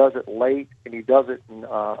 and he does it late, and he does it.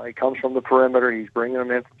 He comes from the perimeter. He's bringing them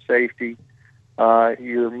in from safety.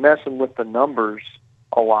 You're messing with the numbers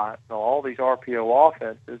a lot. Now, all these RPO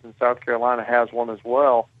offenses, and South Carolina has one as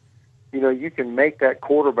well. You can make that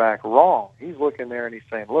quarterback wrong. He's looking there and he's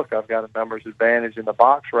saying, look, I've got a numbers advantage in the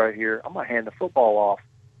box right here. I'm going to hand the football off.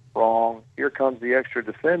 Wrong. Here comes the extra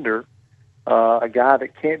defender, a guy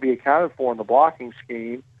that can't be accounted for in the blocking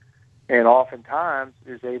scheme, and oftentimes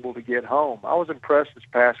is able to get home. I was impressed this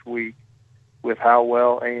past week with how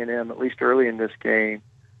well A&M, at least early in this game,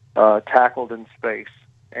 tackled in space.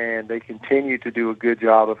 And they continue to do a good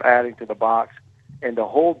job of adding to the box. And to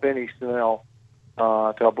hold Benny Snell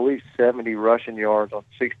to, I believe, 70 rushing yards on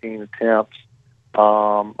 16 attempts,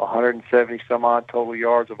 170-some-odd total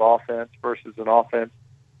yards of offense versus an offense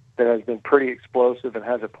that has been pretty explosive and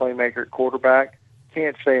has a playmaker at quarterback.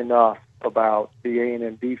 Can't say enough about the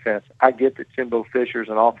A&M defense. I get that Jimbo Fisher's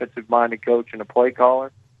an offensive-minded coach and a play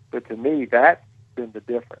caller, but to me, that's been the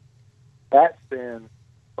difference. That's been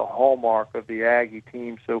the hallmark of the Aggie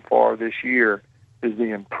team so far this year, is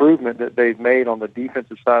the improvement that they've made on the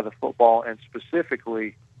defensive side of the football, and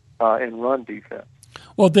specifically in run defense.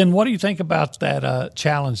 Well, then what do you think about that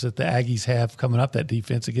challenge that the Aggies have coming up, that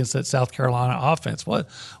defense against that South Carolina offense? What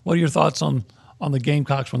are your thoughts on the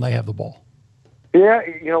Gamecocks when they have the ball?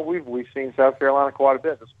 Yeah, we've seen South Carolina quite a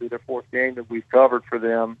bit. This will be their fourth game that we've covered for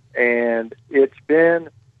them, and it's been,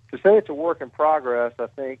 to say it's a work in progress, I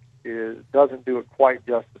think it doesn't do it quite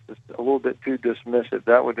justice. It's a little bit too dismissive.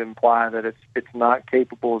 That would imply that it's not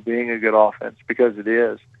capable of being a good offense, because it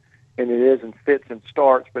is. And it is in fits and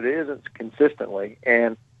starts, but it isn't consistently.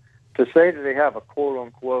 And to say that they have a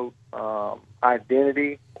quote-unquote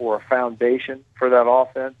identity or a foundation for that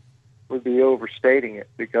offense would be overstating it,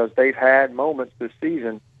 because they've had moments this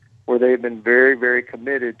season where they've been very, very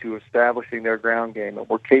committed to establishing their ground game, and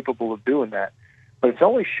we're capable of doing that. But it's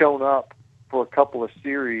only shown up for a couple of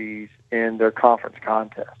series in their conference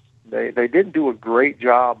contests. They didn't do a great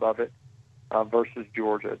job of it versus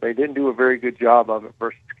Georgia. They didn't do a very good job of it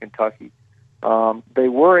versus Kentucky. They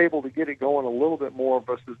were able to get it going a little bit more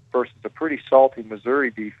versus a pretty salty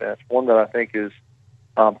Missouri defense, one that I think is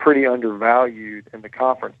pretty undervalued in the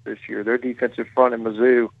conference this year. Their defensive front in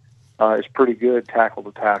Mizzou is pretty good tackle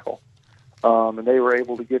to tackle. And they were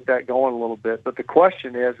able to get that going a little bit. But the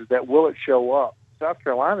question is that will it show up? South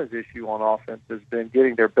Carolina's issue on offense has been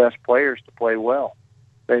getting their best players to play well.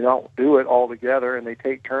 They don't do it all together, and they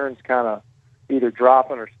take turns kind of either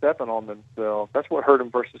dropping or stepping on themselves. That's what hurt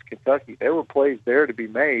them versus Kentucky. There were plays there to be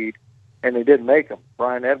made, and they didn't make them.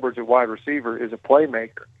 Brian Edwards, at wide receiver, is a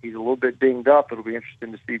playmaker. He's a little bit dinged up. It'll be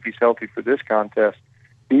interesting to see if he's healthy for this contest.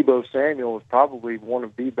 Debo Samuel is probably one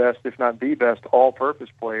of the best, if not the best, all-purpose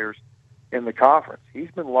players in the conference.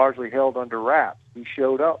 He's been largely held under wraps. He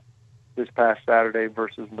showed up this past Saturday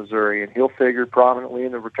versus Missouri, and he'll figure prominently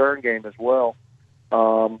in the return game as well.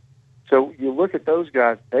 So you look at those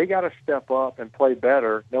guys, they got to step up and play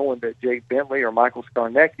better, knowing that Jake Bentley or Michael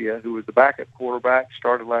Scarnecchia, who was the backup quarterback,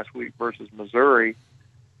 started last week versus Missouri,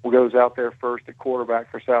 goes out there first at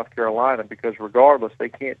quarterback for South Carolina, because regardless, they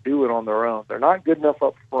can't do it on their own. They're not good enough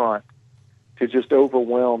up front to just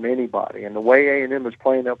overwhelm anybody. And the way A&M is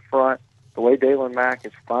playing up front, the way Dalen Mack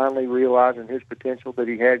is finally realizing his potential that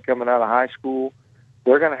he had coming out of high school,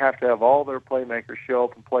 they're going to have all their playmakers show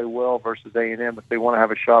up and play well versus A&M if they want to have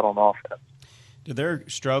a shot on offense. Do their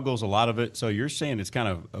struggles, a lot of it, so you're saying it's kind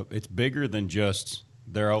of it's bigger than just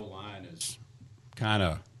their O-line is kind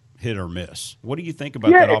of hit or miss. What do you think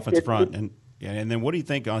about that offensive front? And then what do you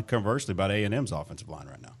think, conversely, about A&M's offensive line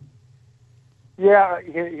right now? Yeah,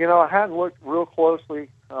 I hadn't looked real closely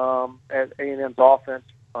at A&M's offense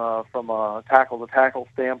from a tackle-to-tackle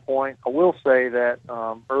standpoint. I will say that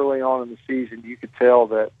early on in the season, you could tell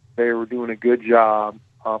that they were doing a good job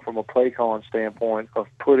from a play-calling standpoint of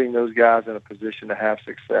putting those guys in a position to have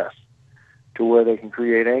success, to where they can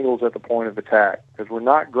create angles at the point of attack. Because we're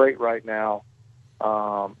not great right now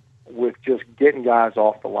with just getting guys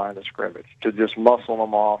off the line of scrimmage, to just muscle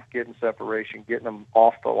them off, getting separation, getting them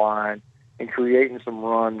off the line, and creating some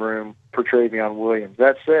run room for Travion Williams.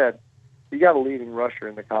 That said, you got a leading rusher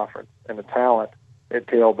in the conference and a talent at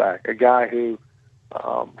tailback, a guy who,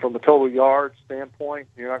 from a total yards standpoint,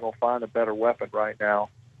 you're not going to find a better weapon right now.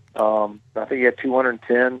 I think he had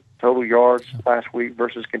 210 total yards last week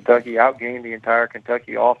versus Kentucky, outgained the entire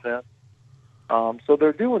Kentucky offense. So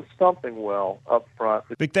they're doing something well up front.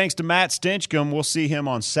 Big thanks to Matt Stinchcomb. We'll see him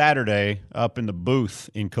on Saturday up in the booth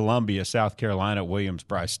in Columbia, South Carolina at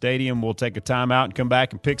Williams-Brice Stadium. We'll take a timeout and come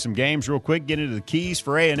back and pick some games real quick, get into the keys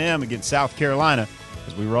for A&M against South Carolina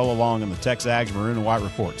as we roll along in the Texas Ags Maroon and White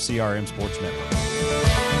Report, CRM Sports Network.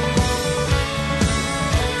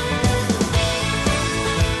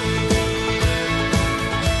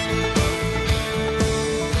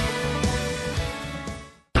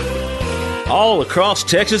 All across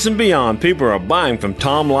Texas and beyond, people are buying from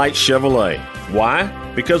Tom Light Chevrolet. Why?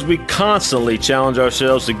 Because we constantly challenge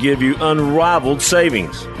ourselves to give you unrivaled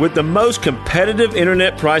savings. With the most competitive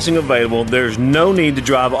internet pricing available, there's no need to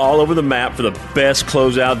drive all over the map for the best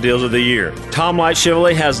closeout deals of the year. Tom Light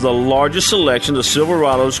Chevrolet has the largest selection of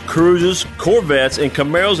Silverados, Cruzes, Corvettes, and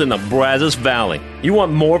Camaros in the Brazos Valley. You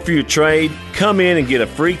want more for your trade? Come in and get a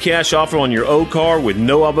free cash offer on your old car with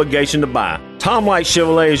no obligation to buy. Tom Light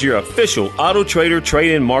Chevrolet is your official Auto Trader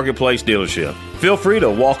trade-in marketplace dealership. Feel free to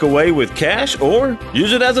walk away with cash or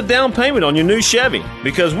use it as a down payment on your new Chevy,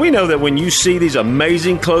 because we know that when you see these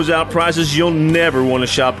amazing closeout prices, you'll never want to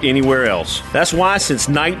shop anywhere else. That's why since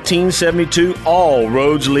 1972, all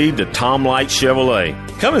roads lead to Tom Light Chevrolet.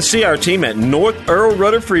 Come and see our team at North Earl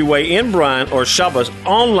Rudder Freeway in Bryan, or shop us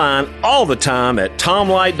online all the time at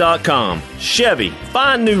tomlight.com. Chevy,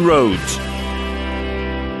 find new roads.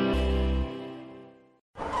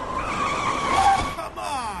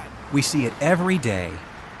 We see it every day.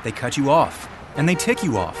 They cut you off, and they tick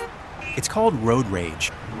you off. It's called road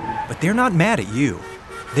rage. But they're not mad at you.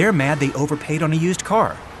 They're mad they overpaid on a used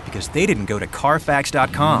car because they didn't go to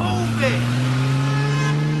Carfax.com.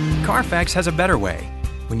 Carfax has a better way.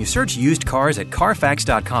 When you search used cars at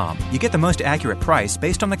Carfax.com, you get the most accurate price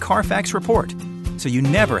based on the Carfax report. So you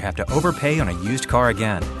never have to overpay on a used car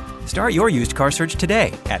again. Start your used car search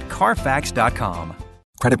today at Carfax.com.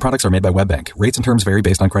 Credit products are made by WebBank. Rates and terms vary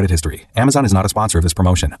based on credit history. Amazon is not a sponsor of this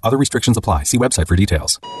promotion. Other restrictions apply. See website for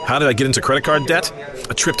details. How did I get into credit card debt?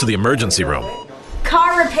 A trip to the emergency room.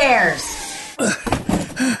 Car repairs.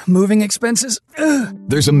 Moving expenses?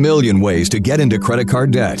 There's a million ways to get into credit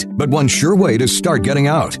card debt, but one sure way to start getting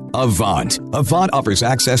out. Avant. Avant offers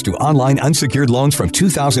access to online unsecured loans from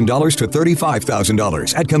 $2,000 to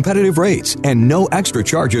 $35,000 at competitive rates and no extra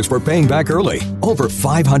charges for paying back early. Over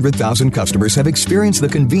 500,000 customers have experienced the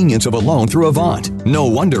convenience of a loan through Avant. No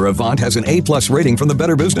wonder Avant has an A-plus rating from the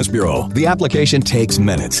Better Business Bureau. The application takes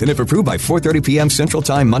minutes, and if approved by 4:30 p.m. Central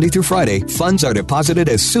Time Monday through Friday, funds are deposited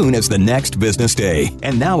as soon as the next business day.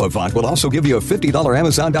 And now Avant will also give you a $50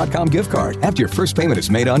 Amazon.com gift card after your first payment is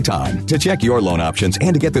made on time. To check your loan options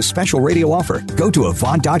and to get this special radio offer, go to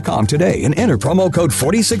Avant.com today and enter promo code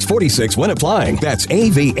 4646 when applying. That's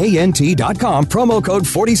AVANT.com, promo code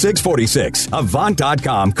 4646.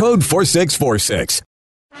 Avant.com, code 4646.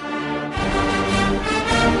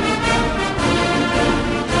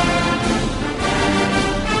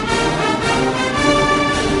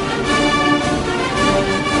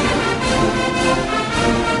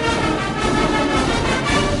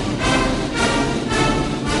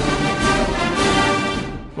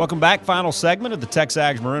 Welcome back. Final segment of the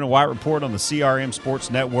Texags Maroon and White Report on the CRM Sports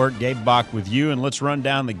Network. Gabe Bach with you, and let's run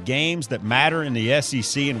down the games that matter in the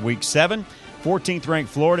SEC in Week 7. 14th ranked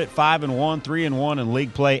Florida at 5-1, 3-1 in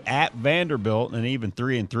league play at Vanderbilt, and even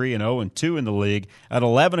 3-3 and 0-2 in the league. At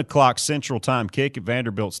 11 o'clock Central Time kick at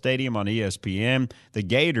Vanderbilt Stadium on ESPN. The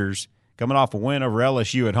Gators coming off a win over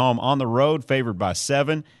LSU at home on the road, favored by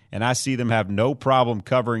 7, and I see them have no problem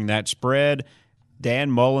covering that spread.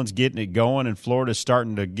 Dan Mullen's getting it going, and Florida's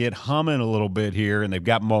starting to get humming a little bit here, and they've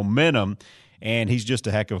got momentum, and he's just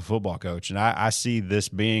a heck of a football coach. And I see this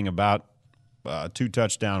being about a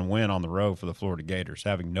 2-touchdown win on the road for the Florida Gators,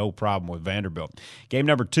 having no problem with Vanderbilt. Game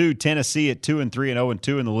number 2, Tennessee at 2-3 and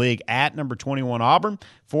 0-2 in the league at number 21 Auburn,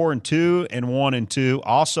 4-2 and 1-2.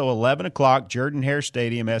 Also 11 o'clock, Jordan-Hare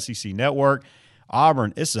Stadium, SEC Network.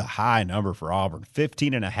 Auburn, this is a high number for Auburn.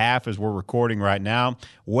 15.5 as we're recording right now.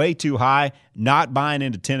 Way too high. Not buying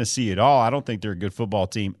into Tennessee at all. I don't think they're a good football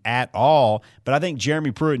team at all. But I think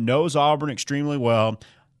Jeremy Pruitt knows Auburn extremely well.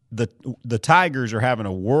 The Tigers are having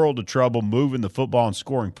a world of trouble moving the football and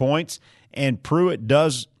scoring points. And Pruitt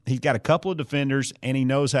does – he's got a couple of defenders, and he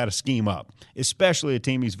knows how to scheme up, especially a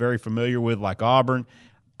team he's very familiar with like Auburn.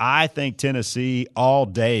 I think Tennessee all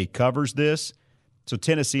day covers this. So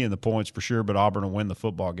Tennessee in the points for sure, but Auburn will win the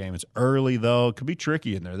football game. It's early, though. It could be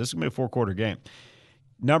tricky in there. This is going to be a 4-quarter game.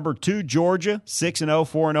 Number 2, Georgia, 6-0,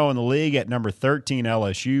 4-0 in the league. At number 13,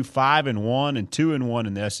 LSU, 5-1 and 2-1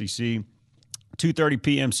 in the SEC. 2:30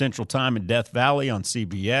 p.m. Central Time in Death Valley on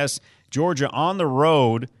CBS. Georgia on the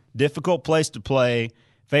road, difficult place to play,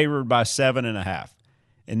 favored by 7.5.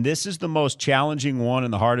 And this is the most challenging one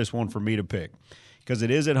and the hardest one for me to pick because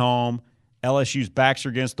it is at home. LSU's backs are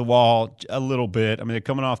against the wall a little bit. I mean, they're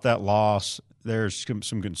coming off that loss. There's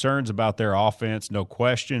some concerns about their offense, no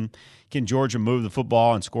question. Can Georgia move the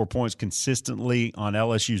football and score points consistently on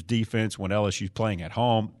LSU's defense when LSU's playing at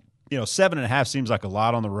home? 7.5 seems like a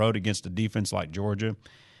lot on the road against a defense like Georgia.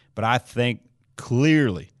 But I think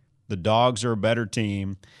clearly the Dogs are a better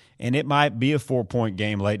team, and it might be a 4-point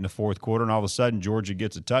game late in the fourth quarter, and all of a sudden Georgia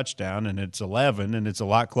gets a touchdown, and it's 11, and it's a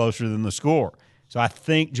lot closer than the score. So I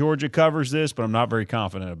think Georgia covers this, but I'm not very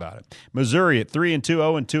confident about it. Missouri at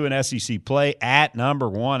 3-2, 0-2 in SEC play at number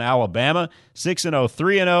 1 Alabama, 6-0,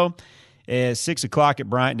 3-0. At 6 o'clock at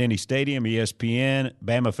Bryant-Denny Stadium, ESPN.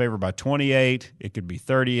 Bama favored by 28. It could be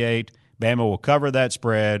 38. Bama will cover that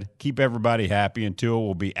spread, keep everybody happy until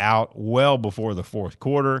will be out well before the fourth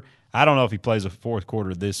quarter. I don't know if he plays a fourth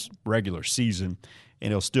quarter this regular season,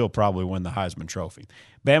 and he'll still probably win the Heisman Trophy.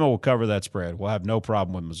 Bama will cover that spread. We'll have no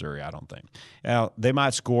problem with Missouri, I don't think. Now, they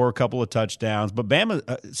might score a couple of touchdowns, but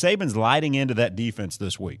Saban's lighting into that defense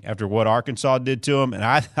this week after what Arkansas did to him, and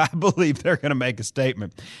I believe they're going to make a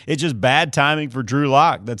statement. It's just bad timing for Drew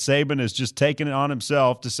Lock that Saban is just taking it on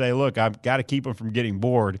himself to say, look, I've got to keep them from getting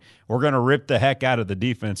bored. We're going to rip the heck out of the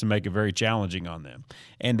defense and make it very challenging on them.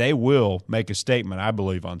 And they will make a statement, I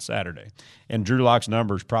believe, on Saturday. And Drew Lock's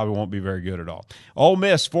numbers probably won't be very good at all. Ole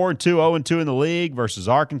Miss, 4-2, 0-2 in the league versus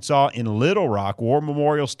Arkansas in Little Rock, War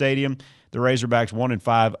Memorial Stadium. The Razorbacks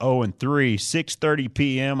 1-5, 0-3, 6:30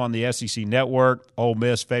 p.m. on the SEC Network. Ole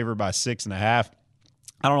Miss favored by 6.5.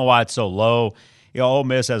 I don't know why it's so low. Ole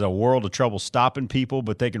Miss has a world of trouble stopping people,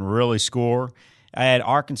 but they can really score.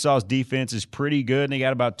 Arkansas's defense is pretty good, and they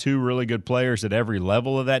got about 2 really good players at every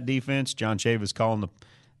level of that defense. John Chavis calling the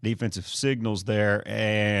defensive signals there,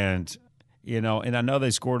 and I know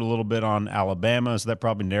they scored a little bit on Alabama, so that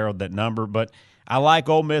probably narrowed that number. But I like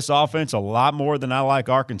Ole Miss offense a lot more than I like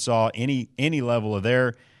Arkansas any level of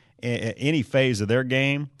any phase of their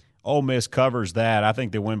game. Ole Miss covers that. I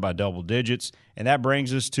think they win by double digits. And that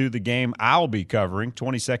brings us to the game I'll be covering,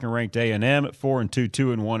 22nd ranked A&M at 4-2,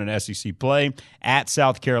 2-1 in SEC play, at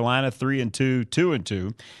South Carolina, 3-2,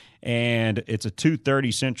 2-2. And it's a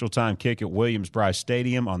 2:30 Central Time kick at Williams-Brice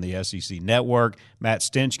Stadium on the SEC Network. Matt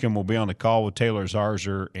Stinchcomb will be on the call with Taylor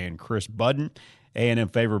Zarzour and Chris Budden. A&M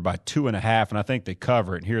favored by 2.5, and I think they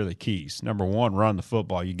cover it. And here are the keys. Number one, run the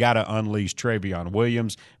football. You got to unleash Travion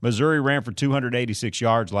Williams. Missouri ran for 286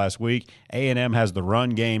 yards last week. A&M has the run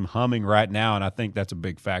game humming right now, and I think that's a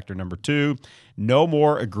big factor. Number two, no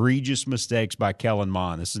more egregious mistakes by Kellen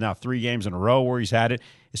Mond. This is now 3 games in a row where he's had it.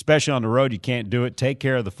 Especially on the road, you can't do it. Take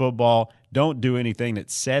care of the football. Don't do anything that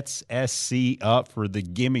sets SC up for the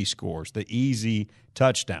gimme scores, the easy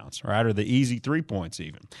touchdowns, right, or the easy 3 points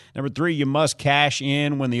even. Number 3, you must cash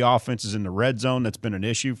in when the offense is in the red zone. That's been an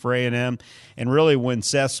issue for A&M. And really when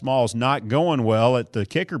Seth Small's not going well at the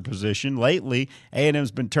kicker position lately,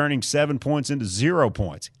 A&M's been turning 7 points into 0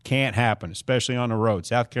 points. Can't happen, especially on the road.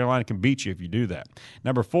 South Carolina can beat you if you do that.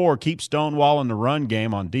 Number 4, keep stonewalling the run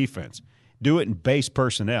game on defense. Do it in base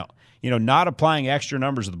personnel. Not applying extra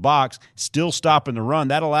numbers of the box, still stopping the run.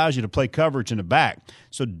 That allows you to play coverage in the back.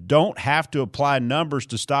 So don't have to apply numbers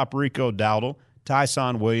to stop Rico Dowdle,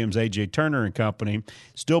 Tyson Williams, A.J. Turner and company.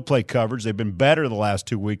 Still play coverage. They've been better the last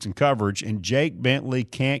 2 weeks in coverage, and Jake Bentley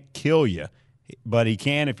can't kill you. But he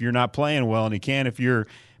can if you're not playing well, and he can if you're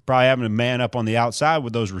probably having to man up on the outside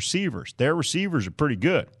with those receivers. Their receivers are pretty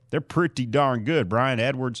good. They're pretty darn good. Brian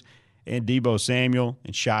Edwards and Deebo Samuel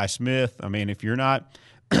and Shi Smith. I mean, if you're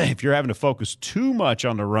having to focus too much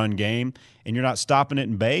on the run game and you're not stopping it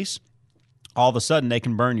in base, all of a sudden they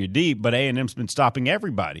can burn you deep. But A&M's been stopping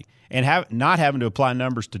everybody and not having to apply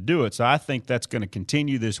numbers to do it. So I think that's going to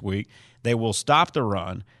continue this week. They will stop the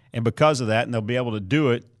run, and because of that, and they'll be able to do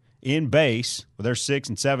it in base with their 6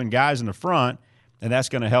 and 7 guys in the front, and that's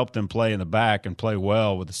going to help them play in the back and play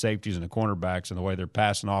well with the safeties and the cornerbacks and the way they're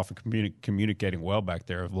passing off and communicating well back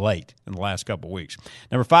there of late in the last couple of weeks.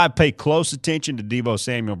 Number 5, pay close attention to Deebo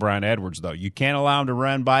Samuel, Brian Edwards, though. You can't allow him to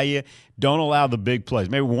run by you. Don't allow the big plays.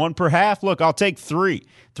 Maybe 1 per half. Look, I'll take 3.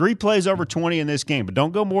 3 plays over 20 in this game, but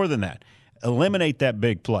don't go more than that. Eliminate that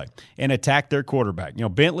big play and attack their quarterback.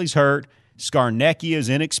 Bentley's hurt. Scarnecchia is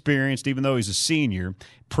inexperienced, even though he's a senior.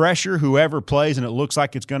 Pressure whoever plays, and it looks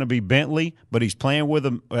like it's going to be Bentley, but he's playing with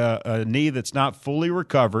a knee that's not fully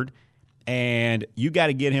recovered, and you got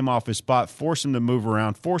to get him off his spot, force him to move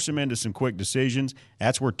around, force him into some quick decisions.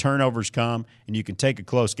 That's where turnovers come, and you can take a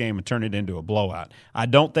close game and turn it into a blowout. I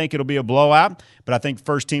don't think it'll be a blowout, but I think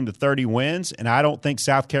first team to 30 wins, and I don't think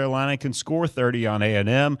South Carolina can score 30 on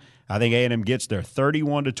A&M. I think A&M gets there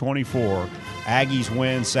 31-24. Aggies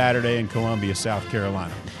win Saturday in Columbia, South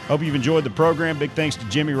Carolina. Hope you've enjoyed the program. Big thanks to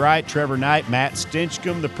Jimmy Wright, Trevor Knight, Matt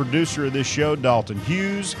Stinchcomb, the producer of this show, Dalton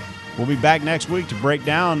Hughes. We'll be back next week to break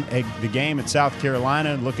down the game at South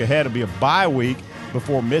Carolina and look ahead. It'll be a bye week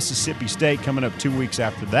before Mississippi State coming up 2 weeks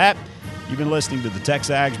after that. You've been listening to the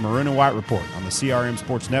Texags Maroon and White Report on the CRM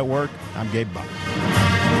Sports Network. I'm Gabe Buck.